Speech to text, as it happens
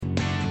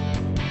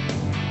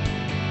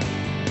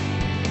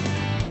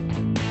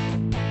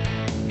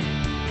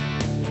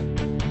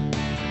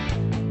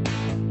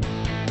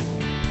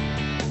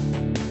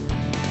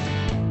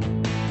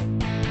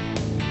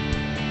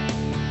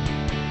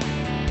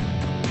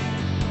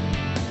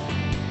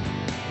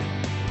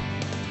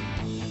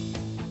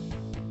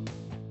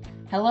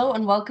Hello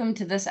and welcome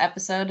to this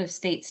episode of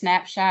State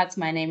Snapshots.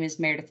 My name is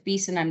Meredith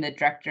Beeson. I'm the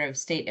Director of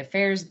State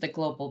Affairs at the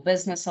Global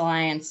Business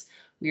Alliance.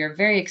 We are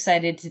very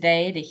excited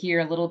today to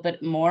hear a little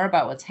bit more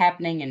about what's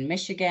happening in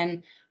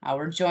Michigan.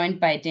 We're joined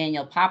by Dan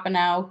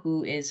Papineau,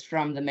 who is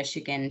from the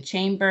Michigan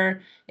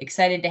Chamber.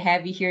 Excited to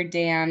have you here,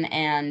 Dan,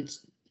 and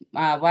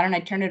why don't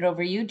I turn it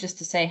over to you just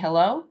to say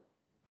hello?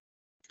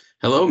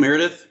 Hello,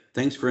 Meredith.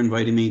 Thanks for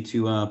inviting me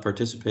to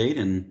participate,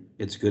 and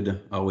it's good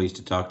always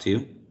to talk to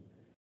you.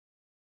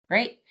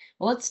 Great.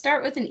 Well, let's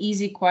start with an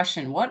easy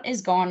question. What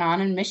is going on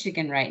in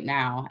Michigan right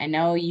now? I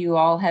know you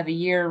all have a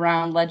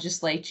year-round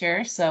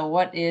legislature, so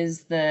what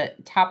is the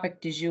topic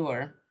du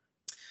jour?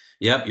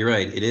 Yep, you're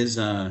right. It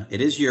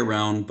is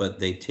year-round, but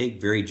they take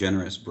very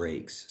generous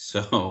breaks.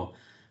 So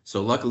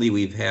luckily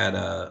we've had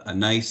a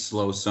nice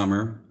slow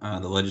summer.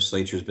 The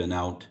legislature's been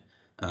out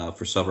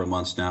for several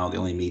months now. They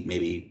only meet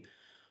maybe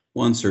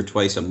once or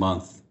twice a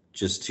month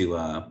just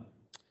to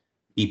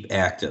keep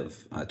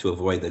active, to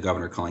avoid the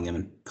governor calling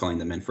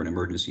them in for an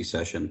emergency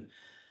session.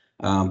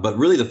 But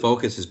really the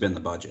focus has been the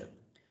budget.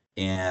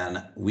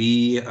 And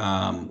we're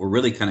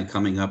really kind of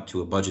coming up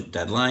to a budget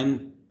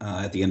deadline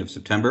at the end of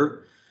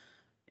September.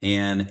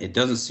 And it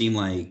doesn't seem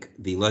like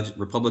the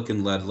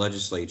Republican-led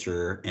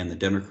legislature and the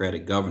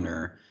Democratic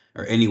governor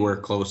are anywhere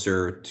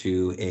closer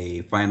to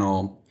a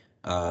final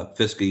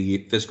fiscal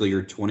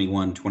year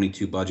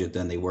 21-22 budget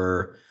than they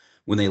were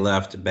when they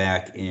left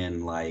back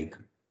in like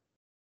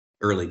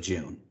early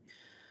June.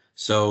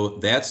 So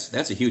that's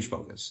a huge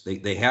focus.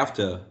 They have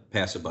to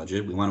pass a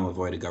budget. We want to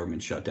avoid a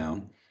government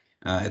shutdown.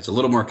 It's a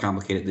little more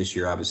complicated this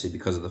year, obviously,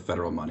 because of the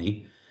federal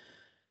money.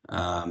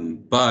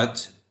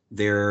 But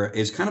there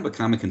is kind of a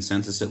common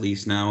consensus, at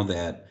least now,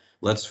 that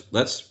let's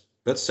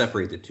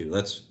separate the two.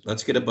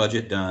 Let's get a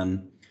budget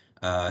done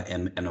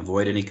and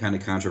avoid any kind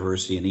of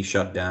controversy, any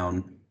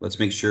shutdown. Let's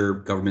make sure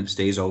government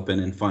stays open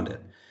and fund it.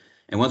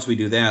 And once we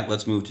do that,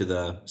 let's move to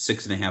the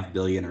 $6.5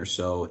 billion or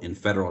so in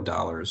federal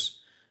dollars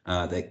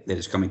that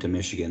is coming to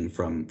Michigan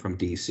from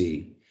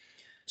DC.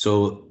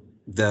 So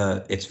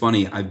it's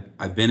funny.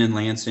 I've been in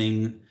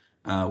Lansing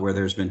where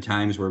there's been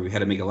times where we've had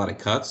to make a lot of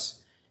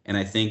cuts, and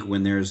I think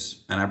when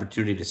there's an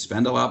opportunity to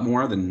spend a lot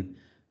more than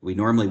we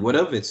normally would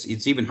have,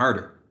 it's even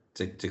harder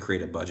to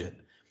create a budget.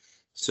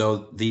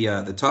 So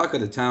the talk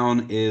of the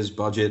town is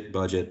budget,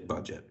 budget,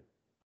 budget.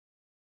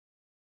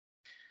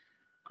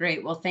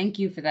 Great. Well, thank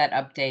you for that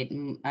update.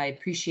 And I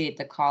appreciate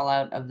the call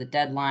out of the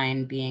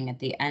deadline being at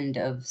the end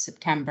of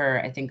September.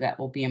 I think that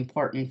will be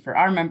important for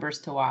our members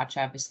to watch.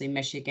 Obviously,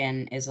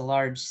 Michigan is a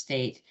large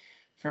state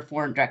for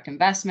foreign direct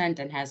investment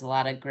and has a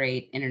lot of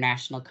great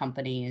international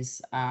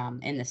companies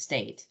in the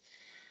state.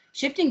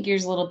 Shifting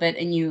gears a little bit,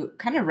 and you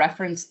kind of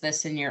referenced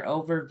this in your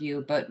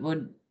overview, but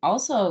would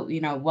also,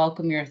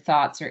 welcome your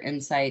thoughts or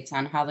insights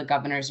on how the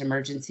governor's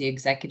emergency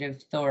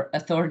executive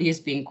authority is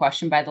being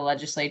questioned by the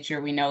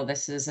legislature. We know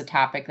this is a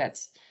topic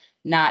that's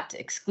not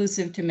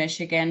exclusive to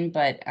Michigan,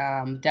 but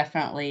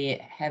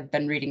definitely have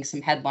been reading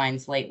some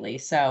headlines lately.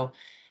 So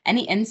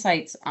any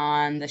insights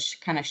on the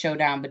kind of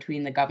showdown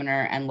between the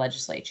governor and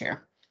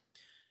legislature?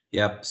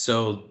 Yep.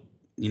 So,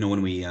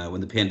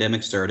 when the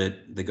pandemic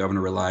started, the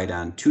governor relied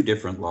on two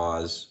different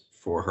laws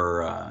for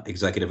her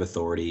executive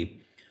authority.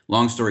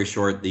 Long story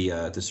short,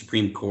 the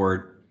Supreme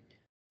Court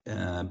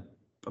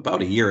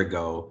about a year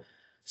ago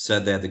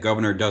said that the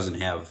governor doesn't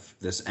have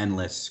this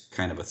endless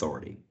kind of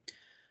authority.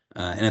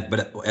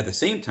 But at the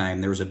same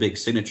time, there was a big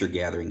signature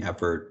gathering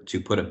effort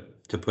to put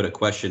a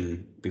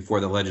question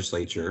before the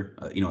legislature,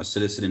 a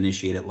citizen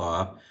initiated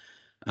law,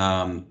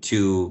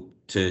 to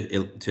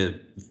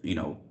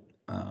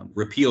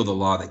repeal the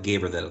law that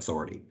gave her that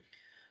authority.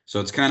 So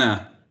it's kind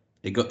of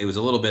it was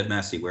a little bit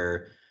messy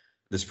where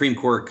the Supreme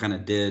Court kind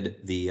of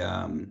did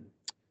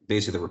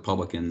basically the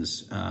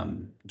Republicans'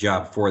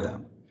 job for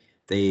them.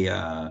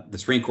 The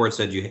Supreme Court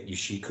said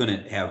she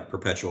couldn't have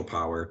perpetual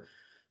power.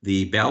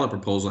 The ballot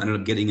proposal ended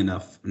up getting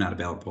enough, not a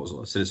ballot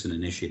proposal, a citizen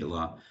initiated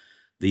law.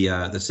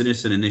 The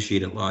citizen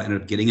initiated law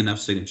ended up getting enough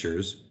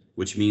signatures,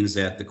 which means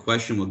that the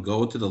question will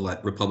go to the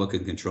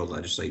Republican controlled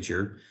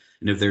legislature.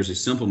 And if there's a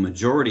simple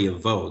majority of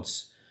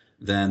votes,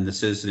 then the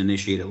citizen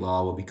initiated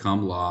law will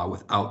become law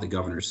without the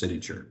governor's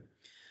signature.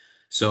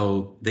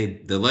 So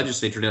the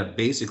legislature ended up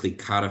basically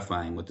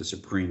codifying what the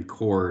Supreme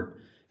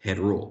Court had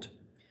ruled.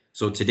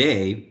 So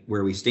today,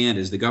 where we stand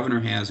is the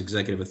governor has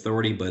executive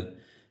authority, but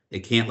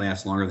it can't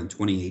last longer than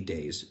 28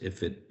 days.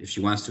 If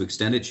she wants to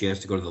extend it, she has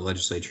to go to the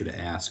legislature to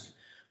ask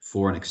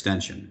for an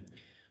extension.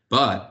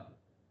 But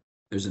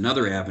there's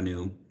another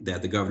avenue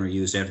that the governor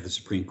used after the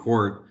Supreme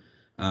Court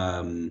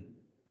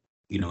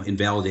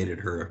invalidated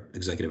her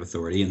executive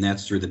authority, and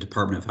that's through the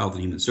Department of Health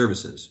and Human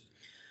Services.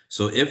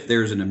 So if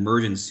there's an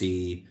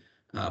emergency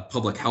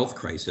public health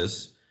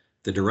crisis,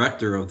 the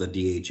director of the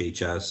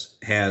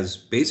DHHS has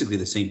basically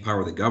the same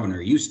power the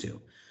governor used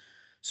to.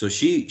 So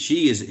she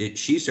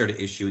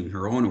started issuing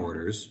her own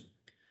orders,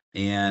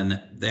 and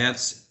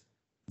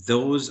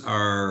those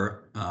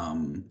are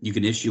you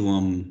can issue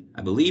them,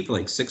 I believe, for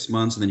like 6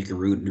 months, and then you can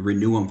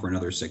renew them for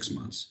another 6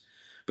 months.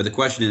 But the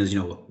question is,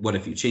 what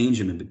if you change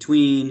them in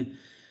between?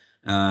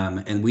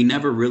 And we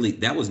never really,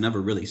 that was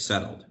never really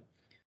settled.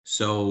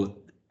 So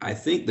I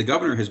think the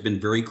governor has been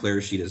very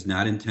clear. She does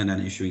not intend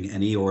on issuing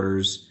any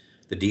orders.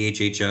 The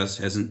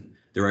DHHS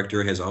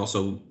director has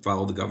also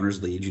followed the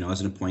governor's lead,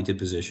 as an appointed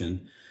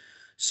position.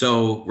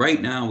 So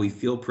right now we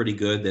feel pretty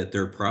good that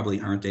there probably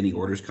aren't any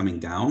orders coming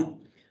down.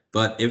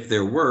 But if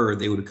there were,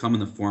 they would come in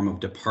the form of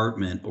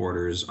department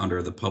orders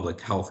under the public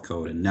health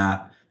code and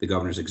not the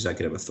governor's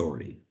executive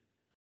authority.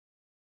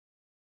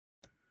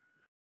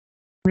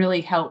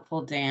 Really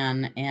helpful,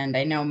 Dan. And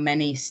I know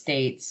many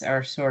states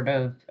are sort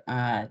of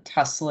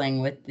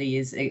tussling with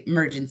these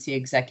emergency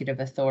executive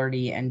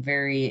authority, and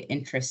very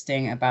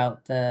interesting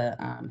about the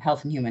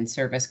Health and Human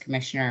Service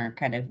Commissioner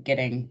kind of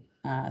getting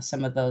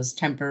some of those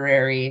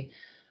temporary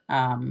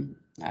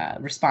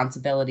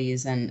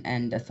responsibilities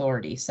and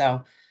authority.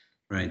 So,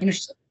 Right.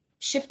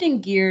 Shifting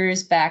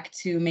gears back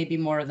to maybe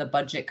more of the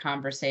budget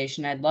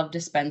conversation, I'd love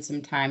to spend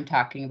some time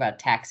talking about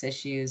tax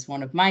issues.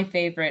 One of my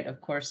favorite,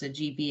 of course, a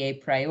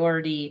GBA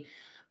priority,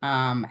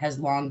 has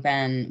long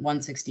been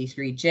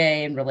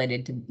 163J and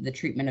related to the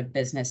treatment of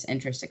business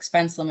interest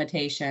expense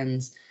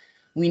limitations.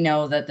 We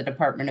know that the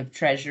Department of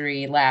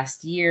Treasury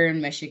last year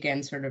in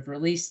Michigan sort of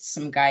released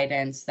some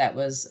guidance that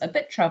was a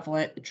bit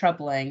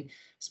troubling,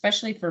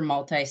 especially for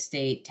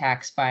multi-state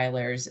tax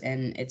filers,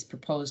 and its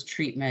proposed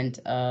treatment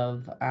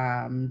of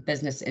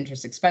business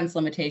interest expense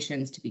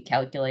limitations to be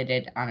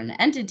calculated on an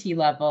entity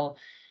level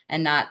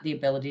and not the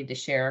ability to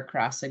share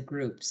across a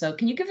group. So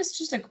can you give us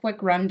just a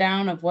quick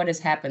rundown of what has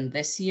happened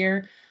this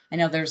year? I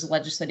know there's a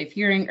legislative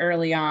hearing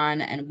early on,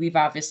 and we've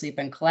obviously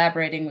been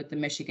collaborating with the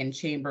Michigan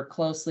Chamber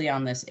closely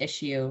on this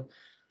issue.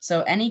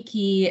 So any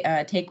key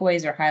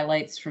takeaways or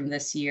highlights from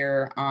this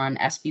year on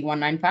SB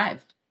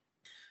 195?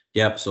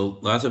 Yep. So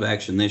lots of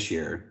action this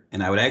year,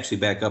 and I would actually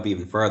back up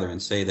even further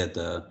and say that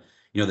the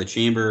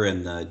chamber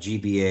and the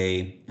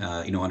GBA,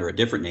 under a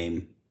different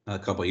name a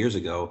couple of years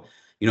ago,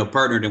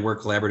 partnered and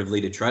worked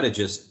collaboratively to try to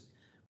just,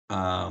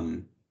 decouple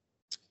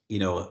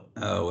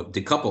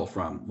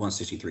from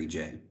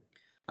 163J.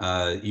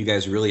 You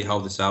guys really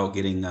helped us out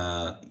getting,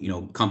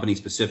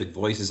 company-specific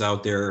voices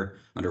out there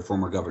under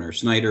former Governor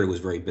Snyder, who was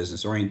very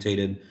business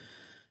orientated.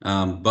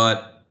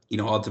 But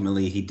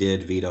ultimately he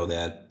did veto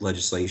that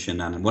legislation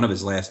on one of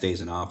his last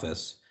days in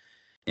office.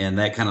 And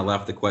that kind of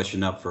left the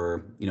question up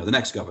for, the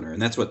next governor.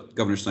 And that's what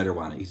Governor Snyder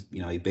wanted.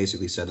 He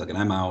basically said, look, and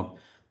I'm out,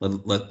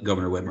 let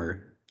Governor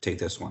Whitmer take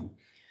this one.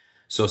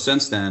 So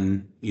since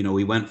then,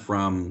 we went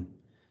from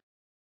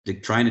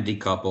trying to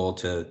decouple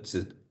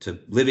to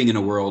living in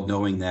a world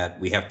knowing that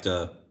we have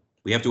to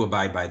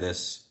abide by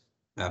this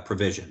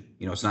provision.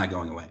 It's not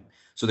going away.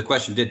 So the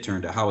question did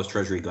turn to how is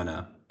Treasury going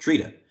to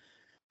treat it?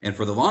 And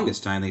for the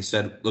longest time, they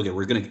said, look,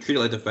 we're going to treat it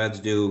like the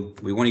feds do.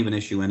 We won't even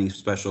issue any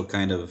special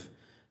kind of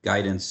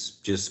guidance,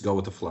 just go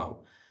with the flow.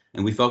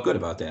 And we felt good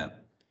about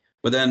that.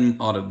 But then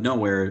out of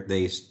nowhere,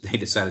 they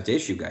decided to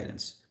issue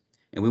guidance.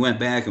 And we went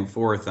back and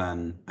forth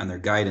on their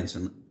guidance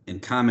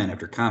and comment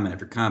after comment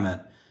after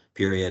comment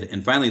period.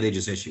 And finally, they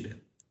just issued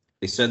it.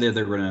 They said that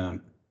they're going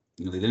to,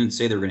 they didn't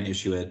say they were going to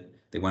issue it.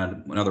 They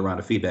wanted another round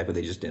of feedback, but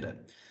they just did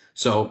it.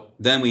 So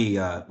then we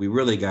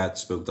really got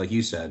spooked, like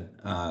you said.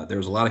 There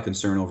was a lot of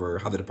concern over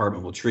how the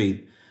department will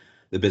treat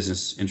the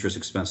business interest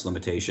expense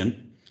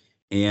limitation,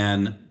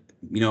 and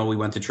we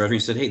went to Treasury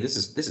and said, "Hey, this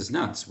is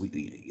nuts.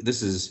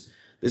 This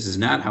is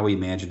not how we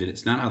imagined it.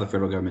 It's not how the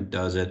federal government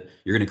does it.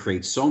 You're going to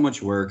create so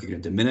much work. You're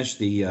going to diminish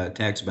the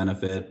tax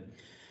benefit."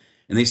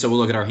 And they said, "Well,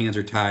 look, our hands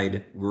are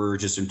tied. We're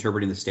just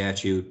interpreting the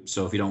statute.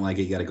 So if you don't like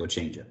it, you got to go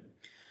change it."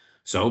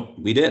 So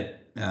we did.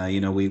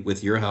 We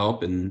with your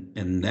help,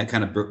 and that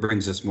kind of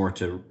brings us more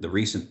to the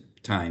recent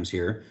times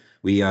here.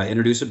 We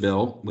introduced a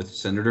bill with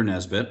Senator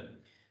Nesbitt,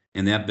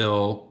 and that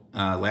bill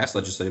last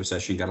legislative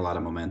session got a lot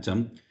of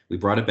momentum. We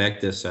brought it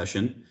back this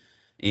session,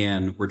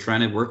 and we're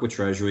trying to work with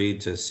Treasury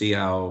to see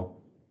how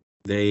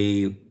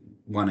they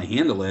want to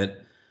handle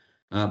it.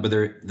 But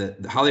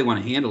how they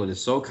want to handle it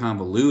is so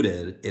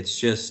convoluted.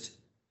 It's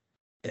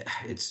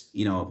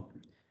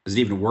is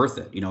it even worth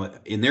it?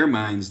 In their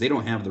minds, they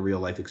don't have the real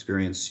life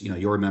experience.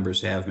 Your members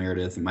have,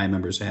 Meredith, and my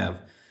members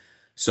have.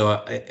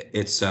 So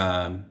it's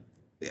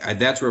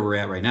that's where we're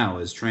at right now,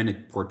 is trying to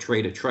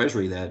portray to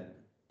Treasury that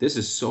this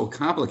is so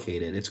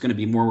complicated. It's going to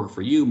be more work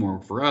for you, more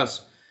work for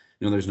us.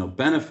 There's no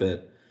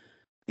benefit.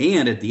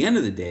 And at the end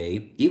of the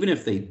day, even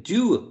if they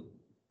do,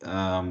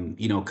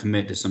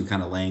 commit to some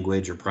kind of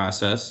language or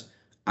process,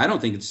 I don't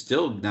think it's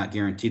still not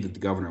guaranteed that the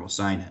governor will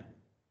sign it.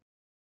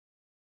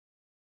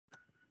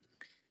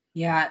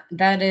 Yeah,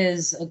 that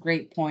is a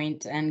great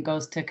point, and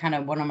goes to kind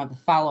of one of the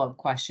follow-up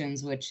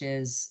questions, which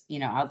is,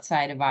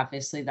 outside of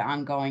obviously the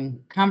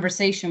ongoing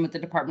conversation with the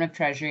Department of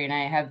Treasury, and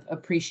I have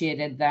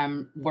appreciated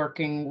them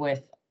working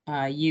with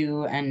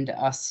you and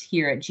us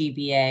here at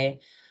GBA.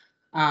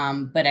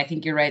 But I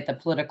think you're right, the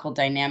political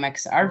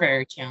dynamics are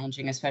very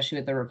challenging, especially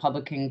with the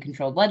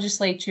Republican-controlled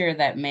legislature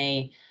that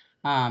may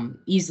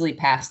easily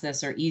pass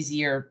this, or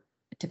easier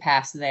to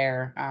pass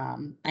there.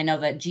 I know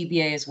that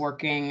GBA is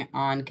working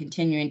on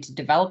continuing to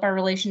develop our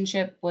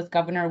relationship with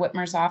Governor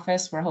Whitmer's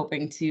office. We're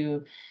hoping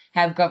to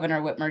have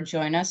Governor Whitmer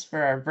join us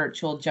for our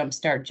virtual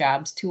Jumpstart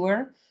Jobs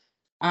tour.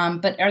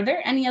 But are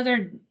there any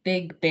other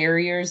big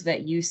barriers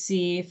that you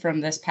see from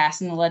this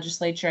passing the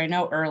legislature? I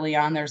know early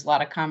on there's a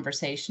lot of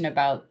conversation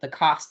about the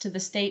cost to the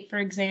state, for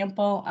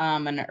example,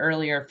 an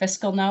earlier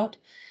fiscal note.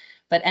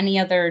 But any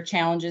other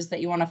challenges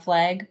that you want to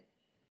flag?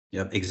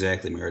 Yep,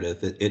 exactly,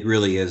 Meredith. It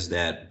really is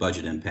that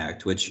budget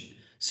impact, which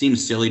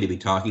seems silly to be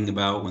talking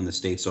about when the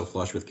state's so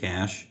flush with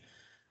cash.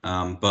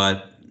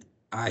 But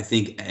I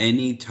think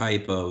any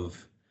type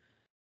of,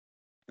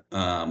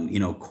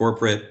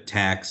 corporate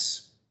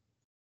tax,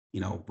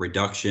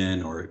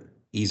 reduction or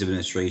ease of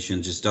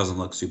administration just doesn't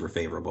look super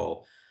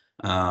favorable.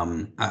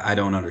 I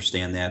don't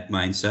understand that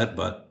mindset,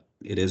 but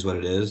it is what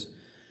it is.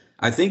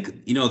 I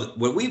think,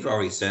 what we've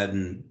already said,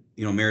 and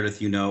Meredith,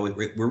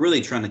 we're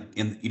really trying to,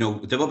 and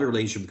develop a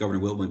relationship with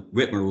Governor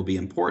Whitmer will be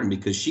important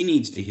because she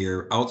needs to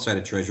hear outside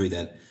of Treasury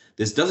that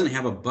this doesn't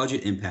have a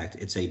budget impact.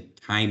 It's a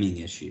timing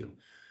issue.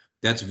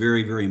 That's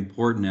very, very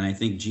important. And I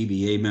think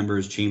GBA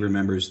members, chamber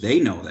members, they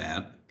know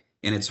that.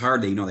 And it's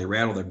hard. They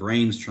rattle their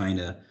brains trying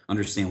to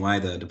understand why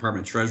the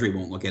Department of Treasury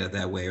won't look at it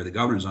that way, or the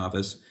governor's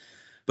office.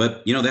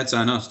 But, that's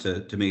on us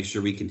to make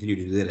sure we continue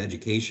to do that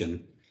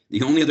education.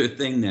 The only other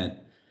thing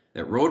that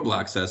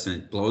roadblocks us, and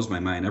it blows my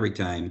mind every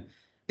time,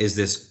 is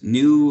this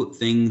new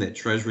thing that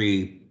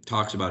Treasury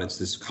talks about. It's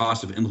this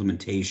cost of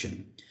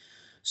implementation.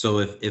 So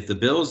if the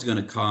bill is going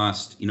to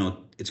cost,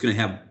 it's going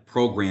to have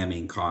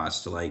programming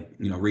costs to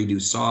redo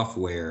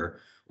software,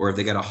 or if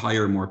they got to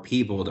hire more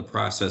people to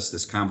process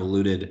this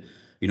convoluted,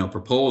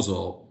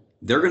 proposal,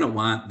 they're going to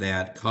want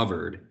that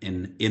covered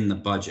in the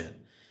budget.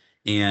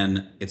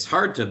 And it's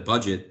hard to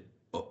budget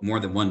more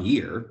than 1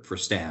 year for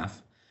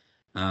staff.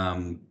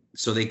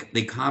 So they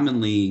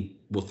commonly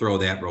will throw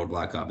that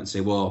roadblock up and say,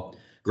 well,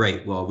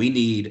 great. Well, we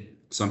need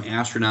some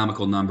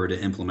astronomical number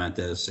to implement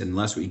this.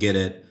 Unless we get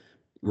it,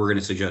 we're going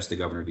to suggest the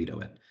governor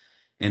veto it.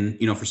 And,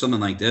 for something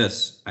like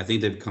this, I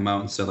think they've come out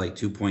and said like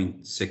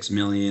 2.6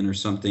 million or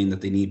something that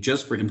they need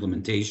just for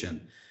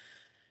implementation.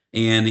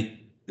 And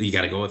you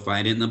got to go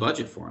find it in the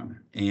budget for them.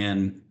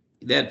 And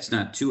that's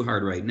not too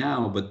hard right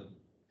now, but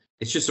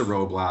it's just a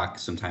roadblock.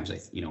 Sometimes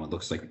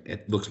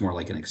it looks more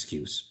like an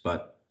excuse,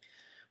 but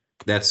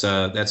that's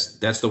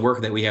the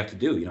work that we have to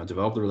do,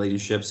 develop the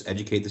relationships,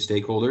 educate the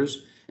stakeholders,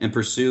 and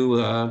pursue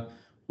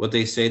what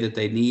they say that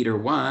they need or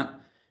want,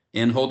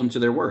 and hold them to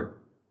their word.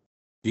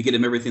 If you get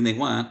them everything they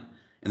want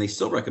and they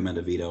still recommend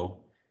a veto,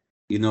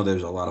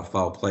 there's a lot of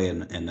foul play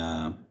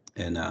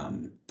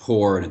and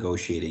poor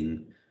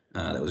negotiating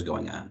that was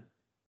going on.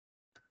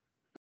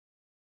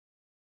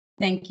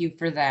 Thank you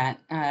for that,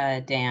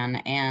 Dan.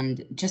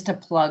 And just a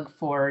plug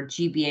for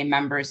GBA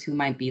members who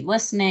might be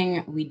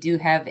listening, we do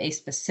have a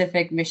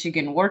specific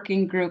Michigan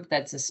working group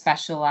that's a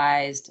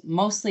specialized,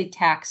 mostly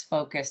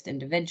tax-focused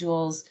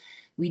individuals.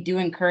 We do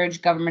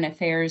encourage government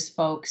affairs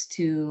folks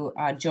to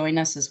join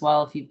us as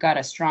well if you've got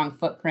a strong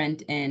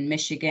footprint in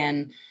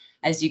Michigan.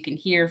 As you can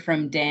hear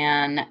from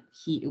Dan,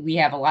 we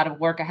have a lot of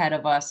work ahead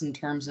of us in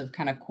terms of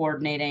kind of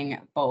coordinating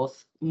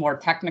both more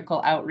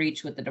technical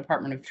outreach with the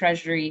Department of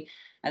Treasury,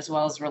 as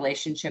well as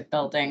relationship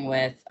building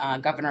with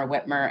Governor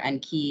Whitmer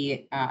and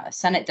key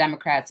Senate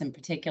Democrats in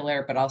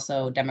particular, but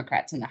also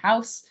Democrats in the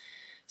House.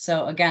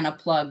 So again, a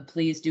plug,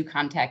 please do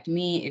contact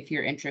me if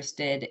you're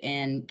interested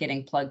in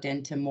getting plugged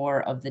into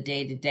more of the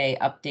day-to-day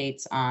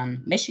updates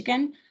on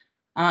Michigan.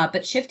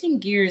 But shifting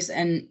gears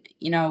and,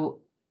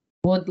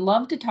 would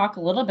love to talk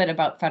a little bit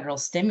about federal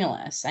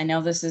stimulus. I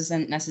know this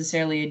isn't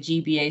necessarily a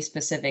GBA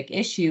specific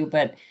issue,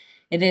 but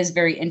it is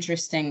very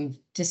interesting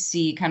to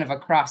see kind of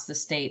across the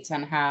states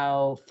on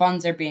how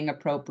funds are being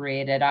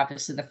appropriated.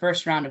 Obviously, the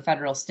first round of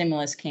federal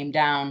stimulus came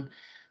down.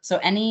 So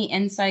any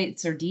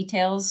insights or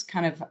details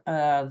kind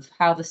of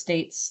how the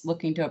state's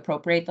looking to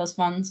appropriate those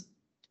funds?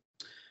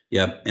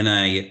 Yeah, and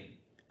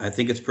I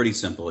think it's pretty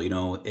simple.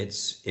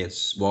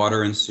 It's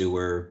water and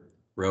sewer,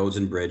 roads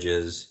and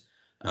bridges,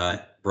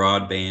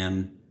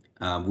 broadband.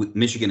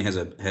 Michigan has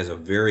a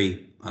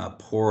very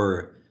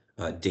poor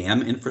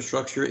dam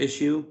infrastructure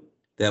issue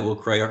that will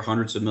require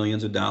hundreds of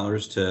millions of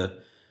dollars to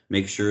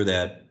make sure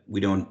that we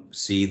don't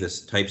see the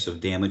types of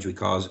damage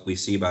we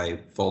see by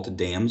faulted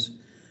dams.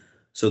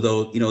 So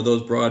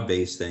those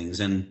broad-based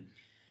things, and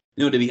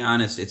to be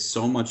honest, it's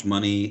so much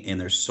money and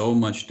there's so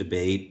much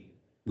debate.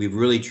 We've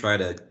really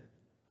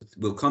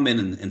we'll come in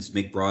and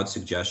make broad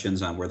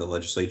suggestions on where the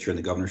legislature and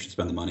the governor should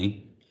spend the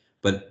money,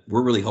 but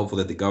we're really hopeful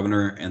that the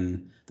governor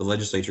and the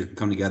legislature can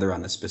come together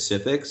on the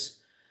specifics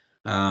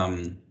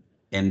and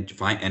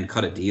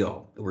cut a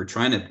deal. We're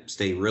trying to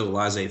stay real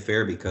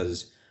laissez-faire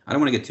because I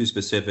don't want to get too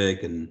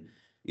specific and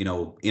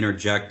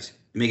interject,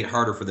 make it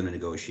harder for them to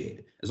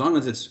negotiate. As long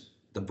as it's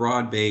the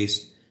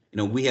broad-based,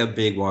 we have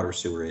big water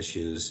sewer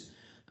issues.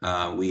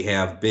 We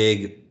have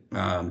big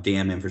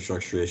dam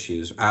infrastructure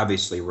issues.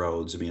 Obviously,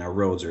 roads. Our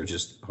roads are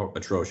just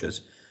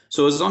atrocious.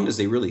 So as long as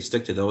they really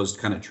stick to those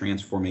kind of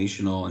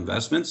transformational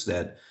investments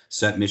that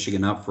set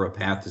Michigan up for a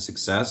path to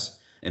success,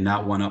 and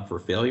not one up for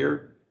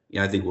failure,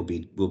 yeah, I think we'll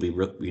be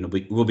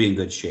in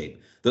good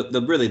shape.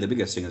 Really the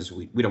biggest thing is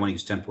we don't want to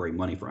use temporary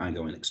money for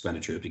ongoing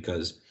expenditures,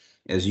 because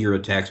as you're a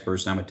tax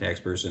person, I'm a tax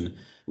person,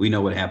 we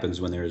know what happens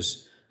when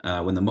there's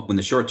when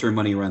the short-term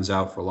money runs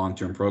out for a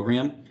long-term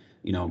program.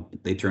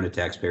 They turn to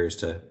taxpayers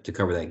to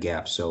cover that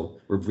gap. So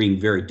we're being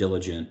very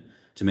diligent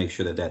to make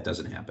sure that that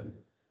doesn't happen.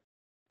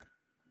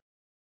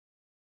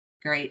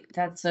 Great.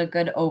 That's a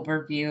good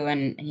overview.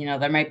 And,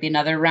 there might be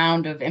another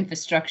round of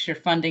infrastructure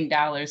funding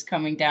dollars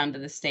coming down to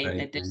the state in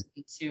Right. addition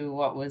to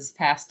what was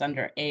passed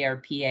under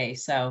ARPA.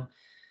 So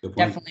Good point.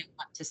 definitely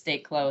want to stay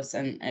close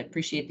and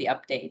appreciate the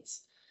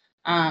updates.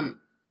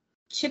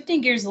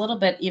 Shifting gears a little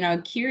bit,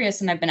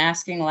 curious, and I've been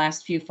asking the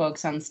last few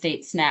folks on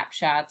State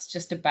Snapshots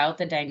just about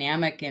the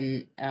dynamic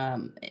in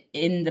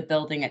the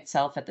building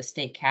itself at the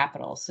state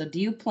capitol. So do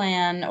you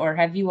plan, or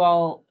have you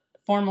all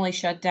formally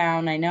shut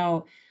down? I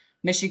know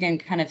Michigan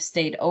kind of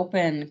stayed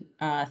open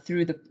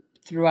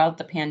throughout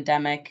the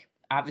pandemic,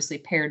 obviously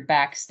pared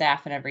back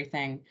staff and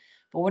everything.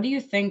 But what do you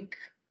think,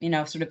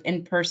 sort of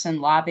in-person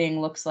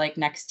lobbying looks like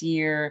next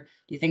year?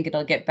 Do you think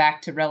it'll get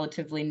back to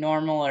relatively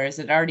normal, or has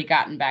it already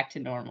gotten back to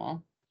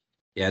normal?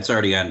 Yeah, it's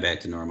already gotten back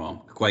to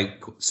normal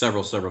quite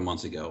several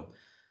months ago.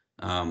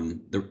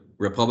 The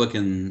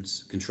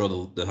Republicans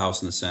controlled the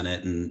House and the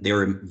Senate, and they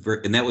were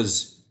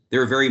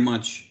very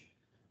much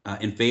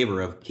in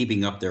favor of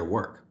keeping up their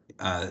work,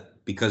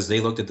 because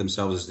they looked at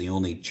themselves as the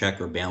only check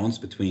or balance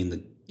between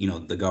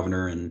the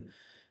governor and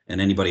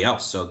anybody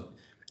else. So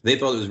they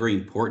felt it was very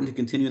important to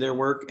continue their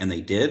work, and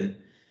they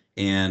did.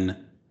 And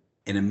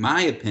in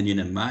my opinion,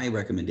 and my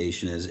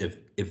recommendation is,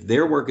 if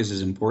their work is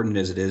as important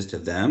as it is to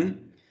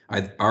them,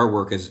 if our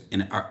work is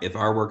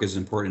as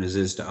important as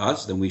it is to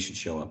us, then we should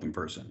show up in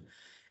person.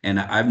 And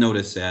I've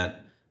noticed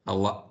that a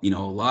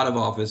lot of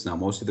office now,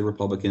 mostly the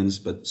Republicans,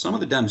 but some of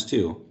the Dems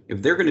too, if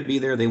they're going to be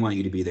there, they want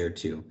you to be there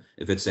too,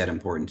 if it's that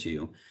important to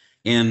you.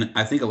 And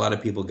I think a lot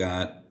of people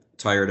got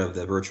tired of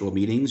the virtual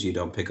meetings. You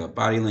don't pick up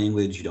body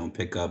language, you don't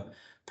pick up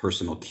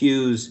personal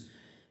cues.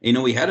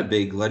 We had a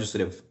big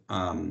legislative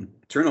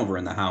turnover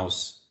in the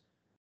House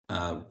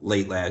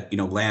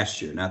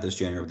last year, not this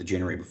January, but the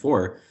January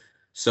before.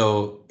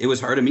 So it was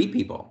hard to meet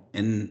people.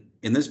 And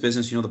in this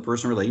business, the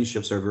personal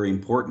relationships are very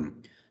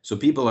important. So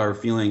people are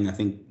feeling, I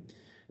think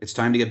it's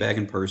time to get back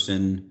in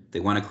person. They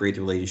want to create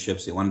the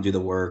relationships. They want to do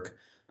the work.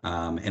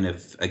 And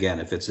if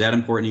it's that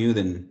important to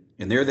you,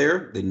 and they're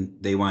there, then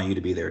they want you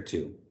to be there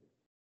too.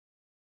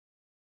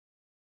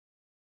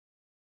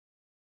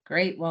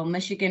 Great. Well,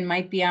 Michigan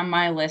might be on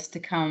my list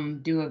to come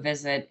do a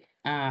visit,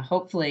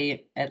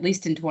 hopefully at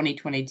least in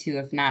 2022,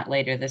 if not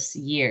later this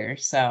year.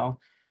 So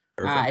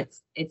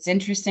it's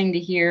interesting to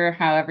hear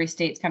how every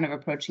state's kind of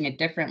approaching it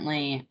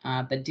differently.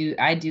 But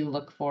I do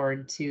look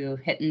forward to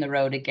hitting the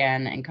road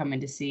again and coming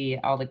to see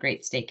all the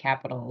great state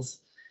capitals.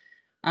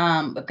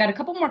 I've got a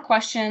couple more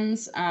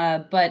questions,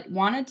 but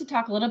wanted to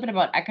talk a little bit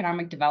about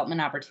economic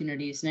development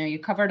opportunities. Now, you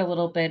covered a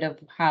little bit of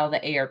how the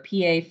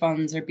ARPA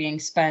funds are being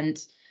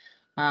spent.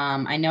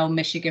 I know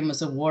Michigan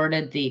was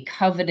awarded the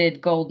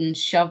coveted Golden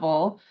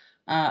Shovel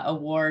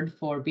award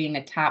for being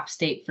a top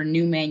state for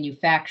new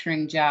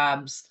manufacturing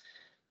jobs.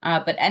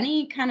 But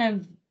any kind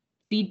of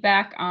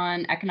feedback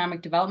on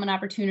economic development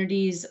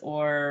opportunities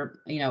or,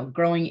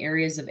 growing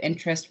areas of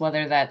interest,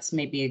 whether that's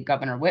maybe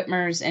Governor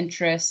Whitmer's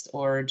interest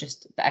or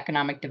just the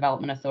Economic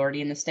Development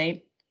Authority in the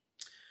state?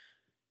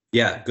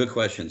 Yeah, good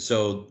question.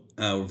 So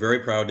we're very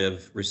proud to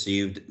have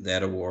received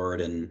that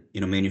award, and,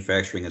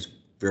 manufacturing is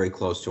very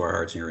close to our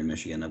hearts here in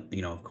Michigan,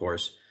 of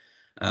course.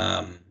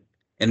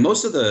 And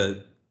most of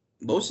the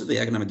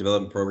economic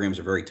development programs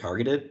are very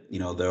targeted.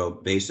 They're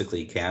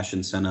basically cash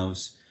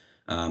incentives,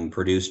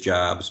 produce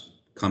jobs,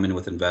 come in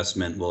with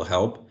investment, will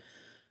help.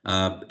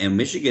 And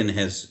Michigan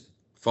has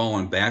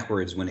fallen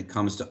backwards when it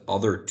comes to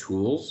other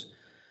tools.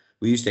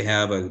 We used to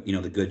have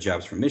the Good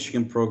Jobs for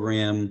Michigan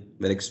program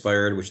that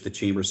expired, which the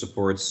chamber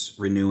supports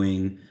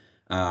renewing.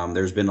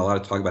 There's been a lot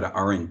of talk about an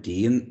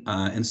R&D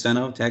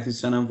incentive, tax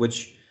incentive,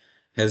 which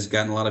has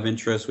gotten a lot of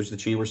interest, which the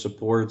chamber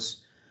supports.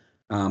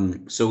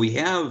 So we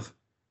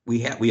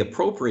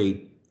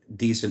appropriate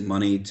decent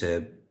money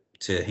to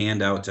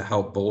hand out to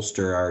help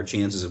bolster our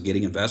chances of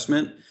getting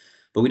investment,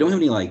 but we don't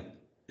have any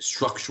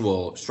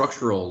structural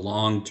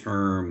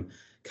long-term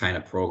kind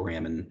of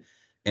program.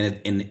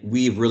 And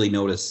we've really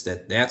noticed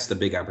that that's the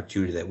big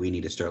opportunity that we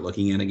need to start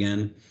looking at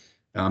again.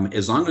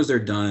 As long as they're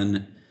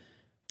done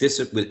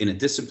in a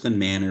disciplined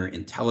manner,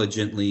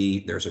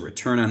 intelligently, there's a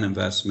return on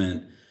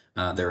investment.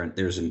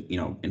 There's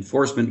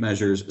enforcement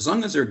measures. As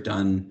long as they're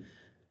done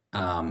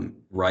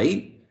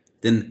right,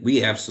 then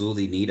we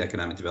absolutely need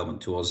economic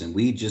development tools, and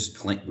we just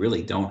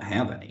really don't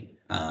have any.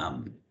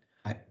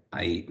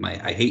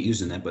 I hate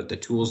using that, but the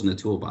tools in the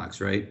toolbox,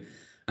 right?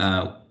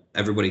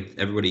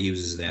 Everybody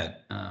uses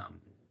that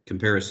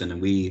comparison,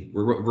 and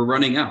we're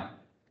running out.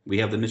 We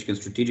have the Michigan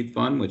Strategic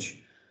Fund, which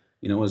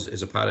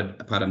is a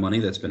pot of money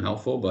that's been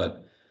helpful,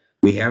 but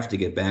we have to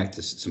get back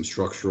to some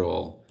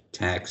structural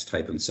tax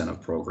type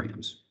incentive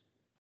programs.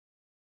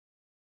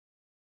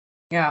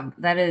 Yeah,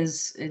 that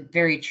is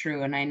very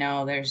true, and I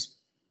know there's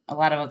a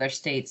lot of other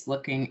states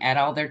looking at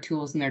all their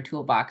tools in their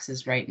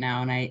toolboxes right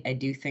now. And I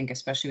do think,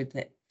 especially with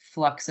the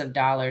flux of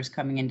dollars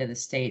coming into the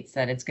states,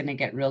 that it's going to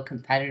get real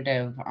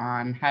competitive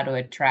on how to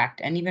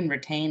attract and even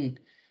retain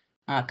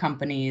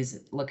companies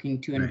looking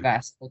to Right.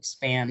 invest,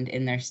 expand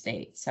in their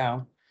state.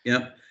 So,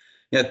 Yep.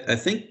 Yeah, I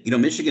think,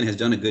 Michigan has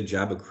done a good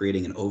job of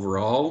creating an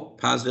overall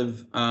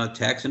positive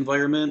tax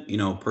environment,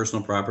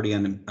 personal property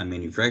on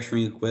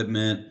manufacturing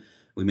equipment.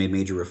 We made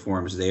major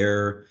reforms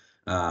there.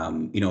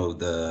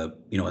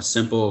 A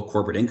simple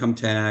corporate income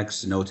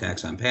tax, no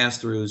tax on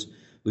pass-throughs.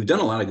 We've done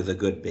a lot of the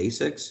good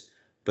basics,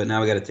 but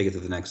now we got to take it to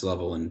the next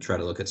level and try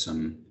to look at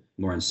some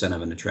more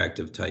incentive and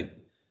attractive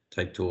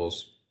type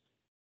tools.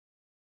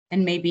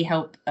 and maybe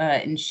help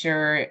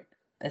ensure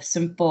a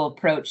simple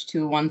approach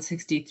to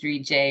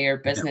 163J or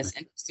Yeah. business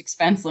interest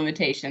expense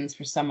limitations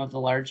for some of the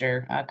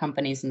larger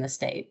companies in the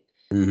state.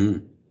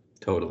 Mm-hmm.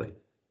 Totally.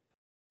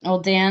 Well,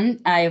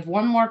 Dan, I have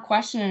one more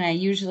question, and I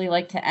usually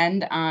like to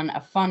end on a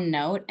fun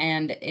note,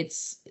 and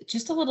it's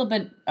just a little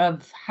bit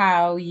of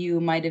how you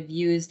might have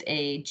used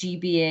a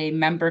GBA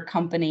member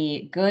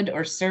company good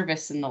or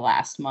service in the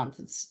last month.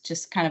 It's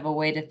just kind of a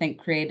way to think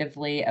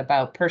creatively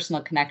about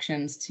personal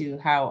connections to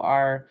how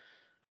our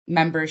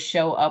members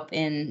show up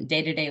in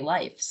day-to-day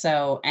life.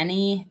 So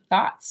any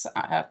thoughts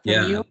from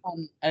Yeah. you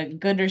on a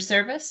good or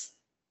service?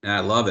 I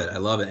love it. I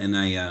love it. And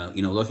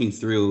looking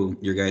through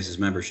your guys'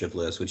 membership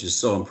list, which is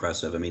so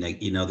impressive. I mean,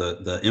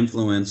 the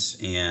influence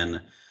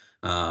and,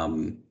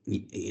 the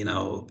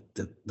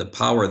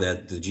power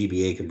that the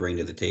GBA can bring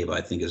to the table,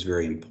 I think is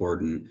very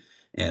important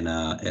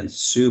and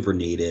super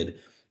needed.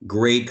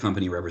 Great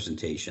company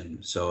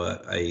representation.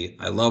 So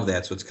I love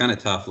that. So it's kind of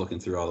tough looking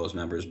through all those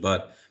members,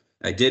 but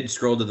I did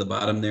scroll to the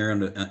bottom there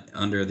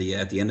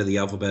at the end of the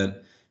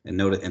alphabet and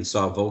noted and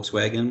saw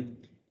Volkswagen.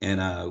 And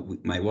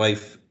my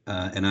wife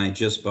and I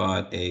just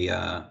bought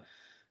a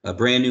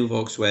brand new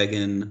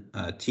Volkswagen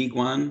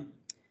Tiguan.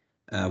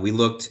 We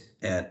looked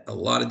at a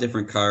lot of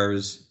different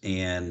cars,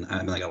 and I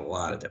mean, like a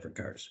lot of different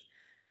cars.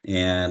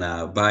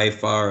 And by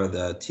far,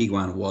 the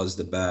Tiguan was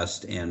the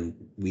best. And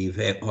we've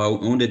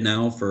owned it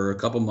now for a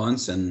couple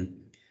months, and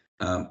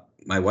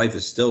my wife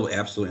is still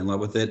absolutely in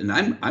love with it, and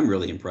I'm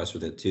really impressed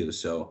with it too.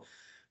 So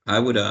I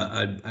would,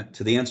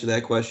 to the answer to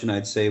that question,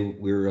 I'd say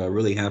we're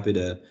really happy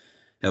to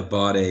have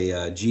bought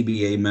a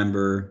GBA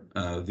member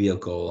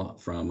vehicle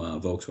from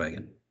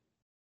Volkswagen.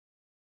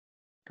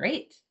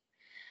 Great.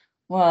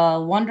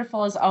 Well,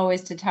 wonderful as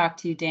always to talk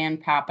to you, Dan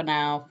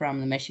Papineau from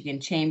the Michigan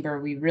Chamber.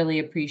 We really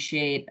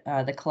appreciate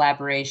the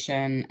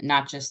collaboration,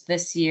 not just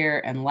this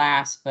year and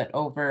last, but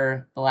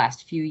over the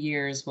last few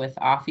years with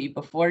OFFI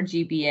before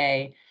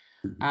GBA.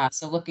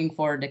 So looking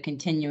forward to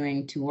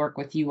continuing to work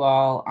with you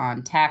all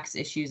on tax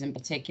issues in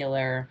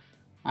particular,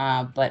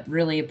 but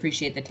really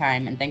appreciate the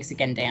time. And thanks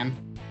again,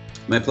 Dan.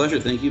 My pleasure.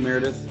 Thank you,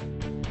 Meredith.